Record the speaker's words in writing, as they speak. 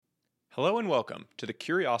Hello and welcome to the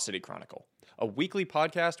Curiosity Chronicle, a weekly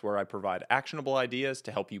podcast where I provide actionable ideas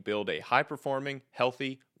to help you build a high-performing,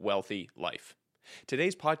 healthy, wealthy life.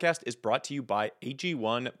 Today's podcast is brought to you by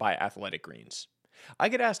AG1 by Athletic Greens. I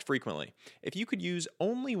get asked frequently, if you could use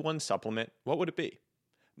only one supplement, what would it be?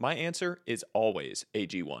 My answer is always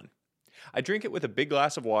AG1. I drink it with a big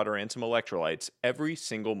glass of water and some electrolytes every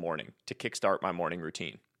single morning to kickstart my morning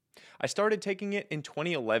routine. I started taking it in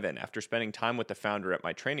 2011 after spending time with the founder at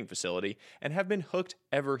my training facility and have been hooked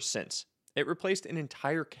ever since. It replaced an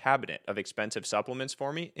entire cabinet of expensive supplements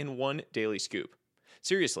for me in one daily scoop.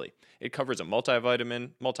 Seriously, it covers a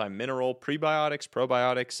multivitamin, multimineral, prebiotics,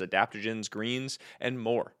 probiotics, adaptogens, greens, and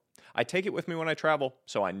more. I take it with me when I travel,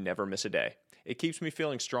 so I never miss a day. It keeps me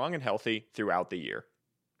feeling strong and healthy throughout the year.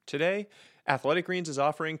 Today, Athletic Greens is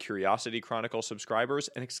offering Curiosity Chronicle subscribers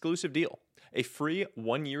an exclusive deal. A free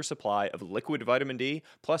 1-year supply of liquid vitamin D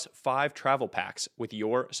plus 5 travel packs with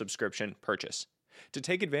your subscription purchase. To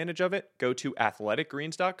take advantage of it, go to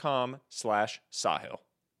athleticgreens.com/Sahil.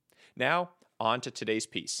 Now, on to today's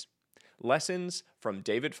piece. Lessons from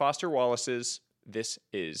David Foster Wallace's This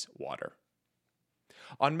Is Water.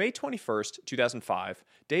 On May 21st, 2005,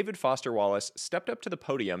 David Foster Wallace stepped up to the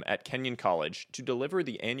podium at Kenyon College to deliver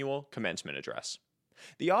the annual commencement address.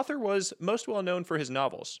 The author was most well known for his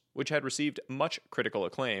novels, which had received much critical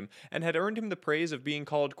acclaim and had earned him the praise of being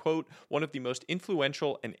called, quote, one of the most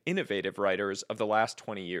influential and innovative writers of the last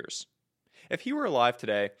 20 years. If he were alive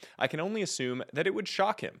today, I can only assume that it would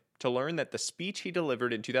shock him to learn that the speech he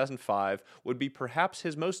delivered in 2005 would be perhaps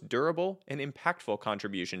his most durable and impactful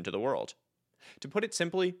contribution to the world. To put it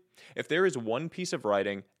simply, if there is one piece of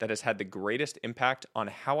writing that has had the greatest impact on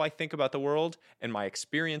how I think about the world and my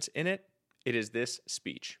experience in it, it is this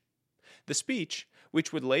speech. The speech,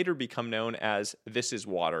 which would later become known as This Is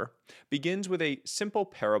Water, begins with a simple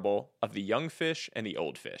parable of the young fish and the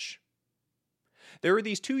old fish. There are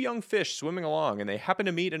these two young fish swimming along, and they happen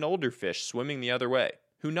to meet an older fish swimming the other way,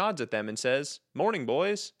 who nods at them and says, "Morning,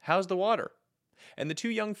 boys, how's the water?" And the two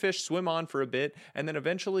young fish swim on for a bit, and then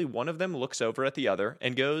eventually one of them looks over at the other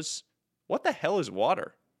and goes, "What the hell is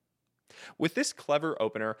water?" With this clever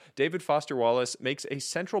opener, David Foster Wallace makes a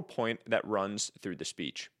central point that runs through the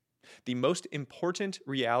speech. The most important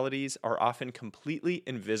realities are often completely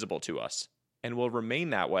invisible to us, and will remain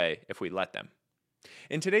that way if we let them.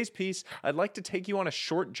 In today's piece, I'd like to take you on a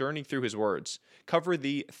short journey through his words, cover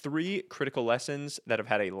the 3 critical lessons that have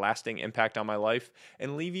had a lasting impact on my life,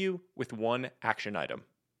 and leave you with one action item.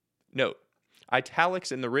 Note,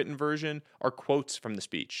 italics in the written version are quotes from the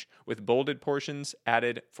speech, with bolded portions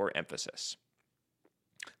added for emphasis.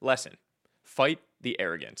 Lesson: fight the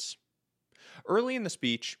arrogance. Early in the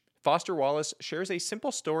speech, Foster Wallace shares a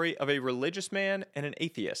simple story of a religious man and an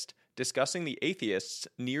atheist discussing the atheist's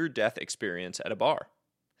near-death experience at a bar.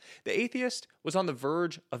 The atheist was on the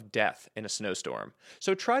verge of death in a snowstorm,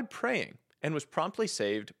 so tried praying and was promptly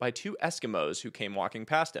saved by 2 Eskimos who came walking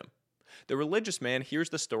past him. The religious man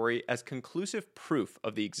hears the story as conclusive proof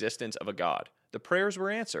of the existence of a God. The prayers were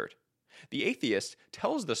answered. The atheist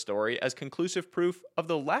tells the story as conclusive proof of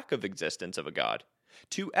the lack of existence of a God.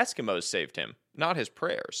 2 Eskimos saved him, not his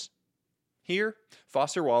prayers. Here,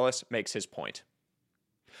 Foster Wallace makes his point.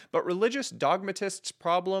 But religious dogmatists'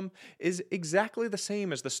 problem is exactly the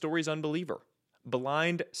same as the story's unbeliever: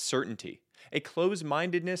 blind certainty, a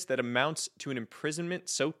close-mindedness that amounts to an imprisonment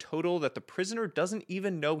so total that the prisoner doesn't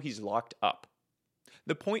even know he's locked up.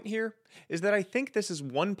 The point here is that I think this is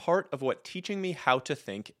one part of what teaching me how to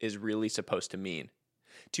think is really supposed to mean.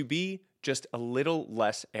 To be just a little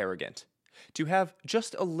less arrogant. To have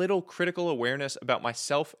just a little critical awareness about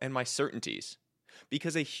myself and my certainties.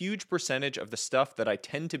 Because a huge percentage of the stuff that I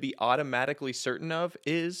tend to be automatically certain of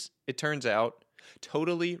is, it turns out,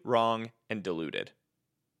 totally wrong and deluded.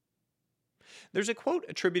 There's a quote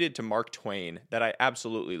attributed to Mark Twain that I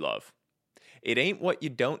absolutely love. "It ain't what you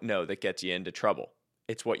don't know that gets you into trouble.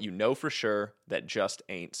 It's what you know for sure that just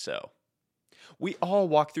ain't so." We all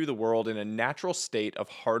walk through the world in a natural state of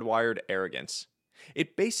hardwired arrogance.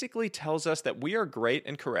 It basically tells us that we are great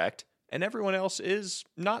and correct, and everyone else is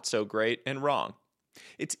not so great and wrong.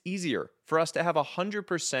 It's easier for us to have a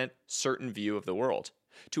 100% certain view of the world,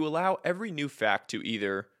 to allow every new fact to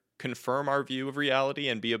either confirm our view of reality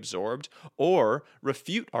and be absorbed, or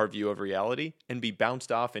refute our view of reality and be bounced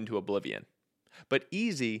off into oblivion. But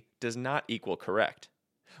easy does not equal correct.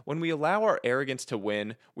 When we allow our arrogance to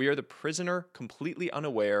win, we are the prisoner completely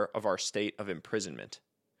unaware of our state of imprisonment.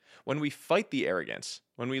 When we fight the arrogance,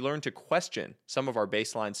 when we learn to question some of our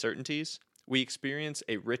baseline certainties, we experience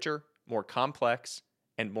a richer, more complex,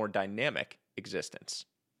 and more dynamic existence.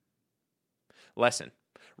 Lesson: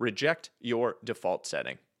 reject your default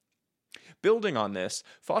setting. Building on this,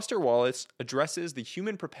 Foster Wallace addresses the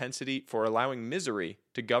human propensity for allowing misery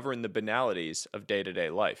to govern the banalities of day-to-day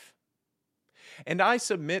life. And I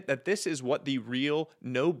submit that this is what the real,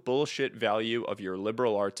 no bullshit value of your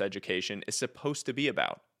liberal arts education is supposed to be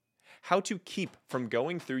about. How to keep from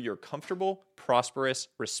going through your comfortable, prosperous,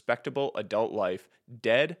 respectable adult life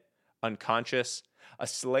dead, unconscious, a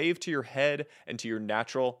slave to your head and to your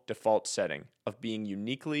natural default setting of being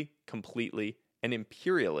uniquely, completely, and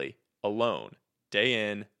imperially alone, day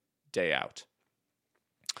in, day out.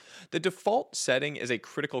 The default setting is a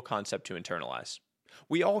critical concept to internalize.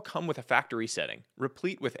 We all come with a factory setting,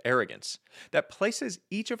 replete with arrogance, that places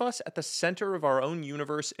each of us at the center of our own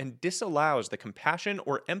universe and disallows the compassion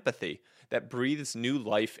or empathy that breathes new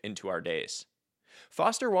life into our days.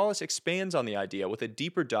 Foster Wallace expands on the idea with a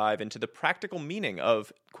deeper dive into the practical meaning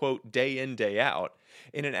of, quote, day in, day out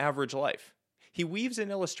in an average life. He weaves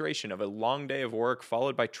an illustration of a long day of work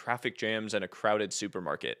followed by traffic jams and a crowded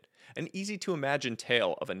supermarket, an easy-to-imagine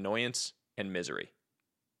tale of annoyance and misery.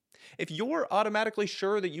 If you're automatically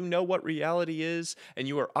sure that you know what reality is and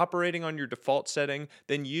you are operating on your default setting,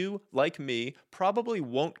 then you, like me, probably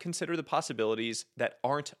won't consider the possibilities that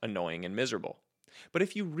aren't annoying and miserable. But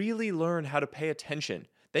if you really learn how to pay attention,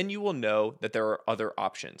 then you will know that there are other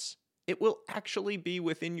options. It will actually be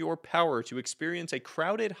within your power to experience a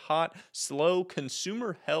crowded, hot, slow,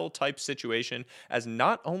 consumer hell type situation as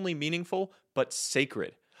not only meaningful, but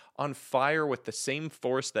sacred, on fire with the same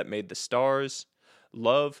force that made the stars,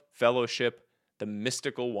 love, fellowship, the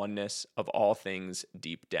mystical oneness of all things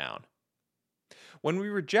deep down. When we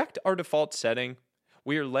reject our default setting,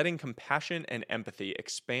 we are letting compassion and empathy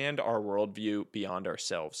expand our worldview beyond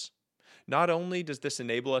ourselves. Not only does this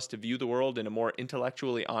enable us to view the world in a more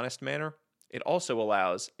intellectually honest manner, it also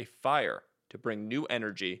allows a fire to bring new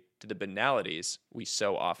energy to the banalities we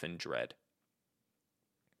so often dread.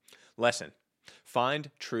 Lesson: find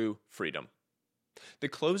true freedom. The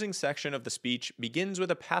closing section of the speech begins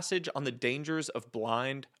with a passage on the dangers of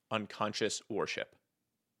blind, unconscious worship.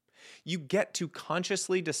 You get to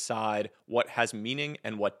consciously decide what has meaning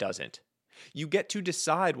and what doesn't. You get to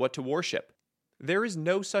decide what to worship. There is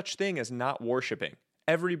no such thing as not worshiping.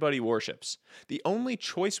 Everybody worships. The only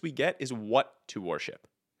choice we get is what to worship.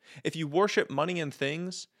 If you worship money and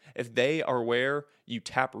things, if they are where you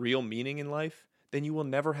tap real meaning in life, then you will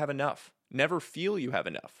never have enough, never feel you have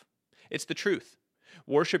enough. It's the truth.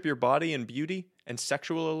 Worship your body and beauty and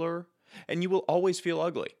sexual allure, and you will always feel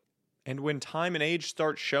ugly. And when time and age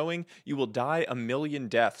start showing, you will die a million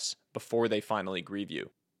deaths before they finally grieve you.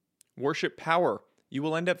 Worship power. You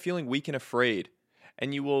will end up feeling weak and afraid,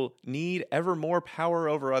 and you will need ever more power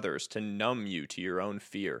over others to numb you to your own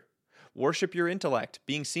fear. Worship your intellect,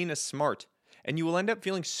 being seen as smart, and you will end up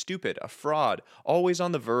feeling stupid, a fraud, always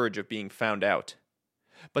on the verge of being found out.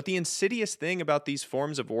 But the insidious thing about these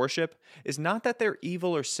forms of worship is not that they're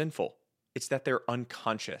evil or sinful, it's that they're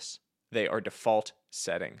unconscious. They are default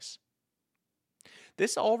settings.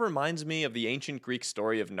 This all reminds me of the ancient Greek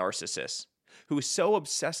story of Narcissus, who is so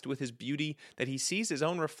obsessed with his beauty that he sees his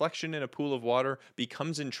own reflection in a pool of water,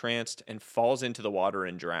 becomes entranced, and falls into the water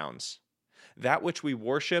and drowns. That which we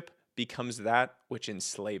worship becomes that which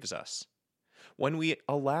enslaves us. When we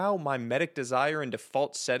allow mimetic desire and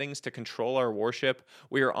default settings to control our worship,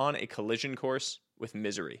 we are on a collision course with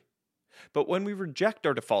misery. But when we reject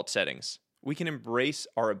our default settings, we can embrace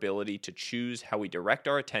our ability to choose how we direct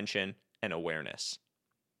our attention and awareness.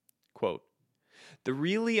 Quote, "The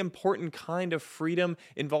really important kind of freedom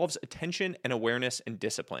involves attention and awareness and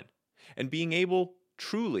discipline, and being able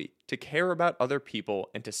truly to care about other people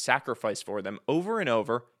and to sacrifice for them over and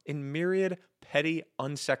over in myriad petty,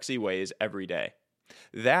 unsexy ways every day.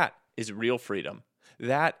 That is real freedom.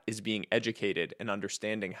 That is being educated and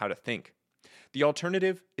understanding how to think. The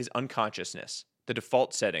alternative is unconsciousness, the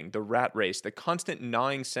default setting, the rat race, the constant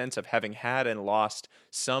gnawing sense of having had and lost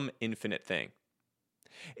some infinite thing.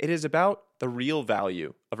 It is about the real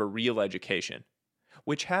value of a real education,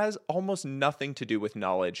 which has almost nothing to do with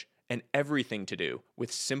knowledge and everything to do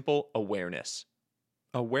with simple awareness.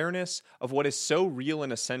 Awareness of what is so real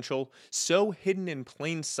and essential, so hidden in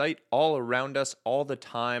plain sight all around us all the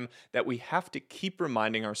time that we have to keep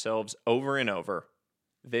reminding ourselves over and over,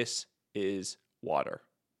 this is water.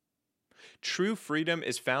 True freedom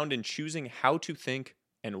is found in choosing how to think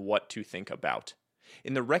and what to think about,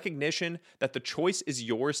 in the recognition that the choice is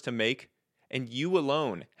yours to make and you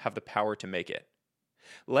alone have the power to make it.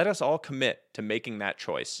 Let us all commit to making that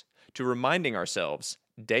choice, to reminding ourselves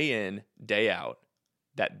day in, day out,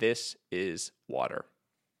 that this is water.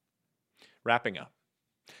 Wrapping up.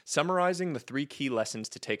 Summarizing the 3 key lessons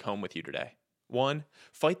to take home with you today. 1.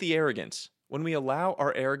 Fight the arrogance. When we allow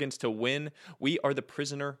our arrogance to win, we are the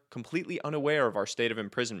prisoner, completely unaware of our state of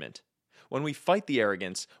imprisonment. When we fight the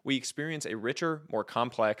arrogance, we experience a richer, more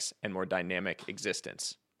complex, and more dynamic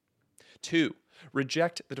existence. 2.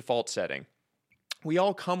 Reject the default setting. We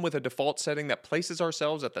all come with a default setting that places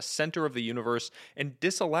ourselves at the center of the universe and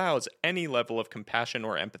disallows any level of compassion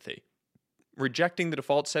or empathy. Rejecting the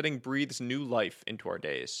default setting breathes new life into our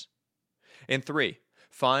days. And 3.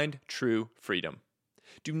 Find true freedom.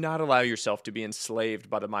 Do not allow yourself to be enslaved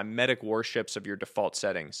by the mimetic worships of your default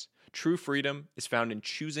settings. True freedom is found in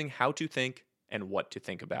choosing how to think and what to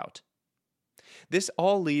think about. This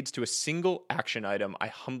all leads to a single action item I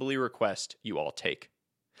humbly request you all take.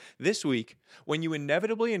 This week, when you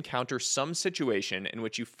inevitably encounter some situation in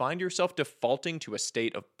which you find yourself defaulting to a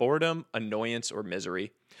state of boredom, annoyance, or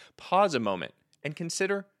misery, pause a moment and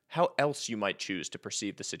consider how else you might choose to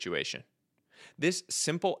perceive the situation. This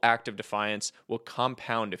simple act of defiance will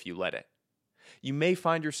compound if you let it. You may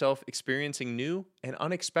find yourself experiencing new and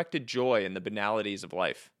unexpected joy in the banalities of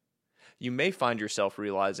life. You may find yourself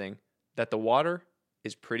realizing that the water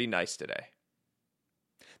is pretty nice today.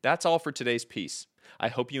 That's all for today's piece. I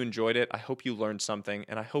hope you enjoyed it, I hope you learned something,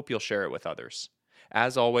 and I hope you'll share it with others.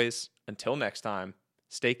 As always, until next time,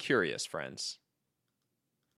 stay curious, friends.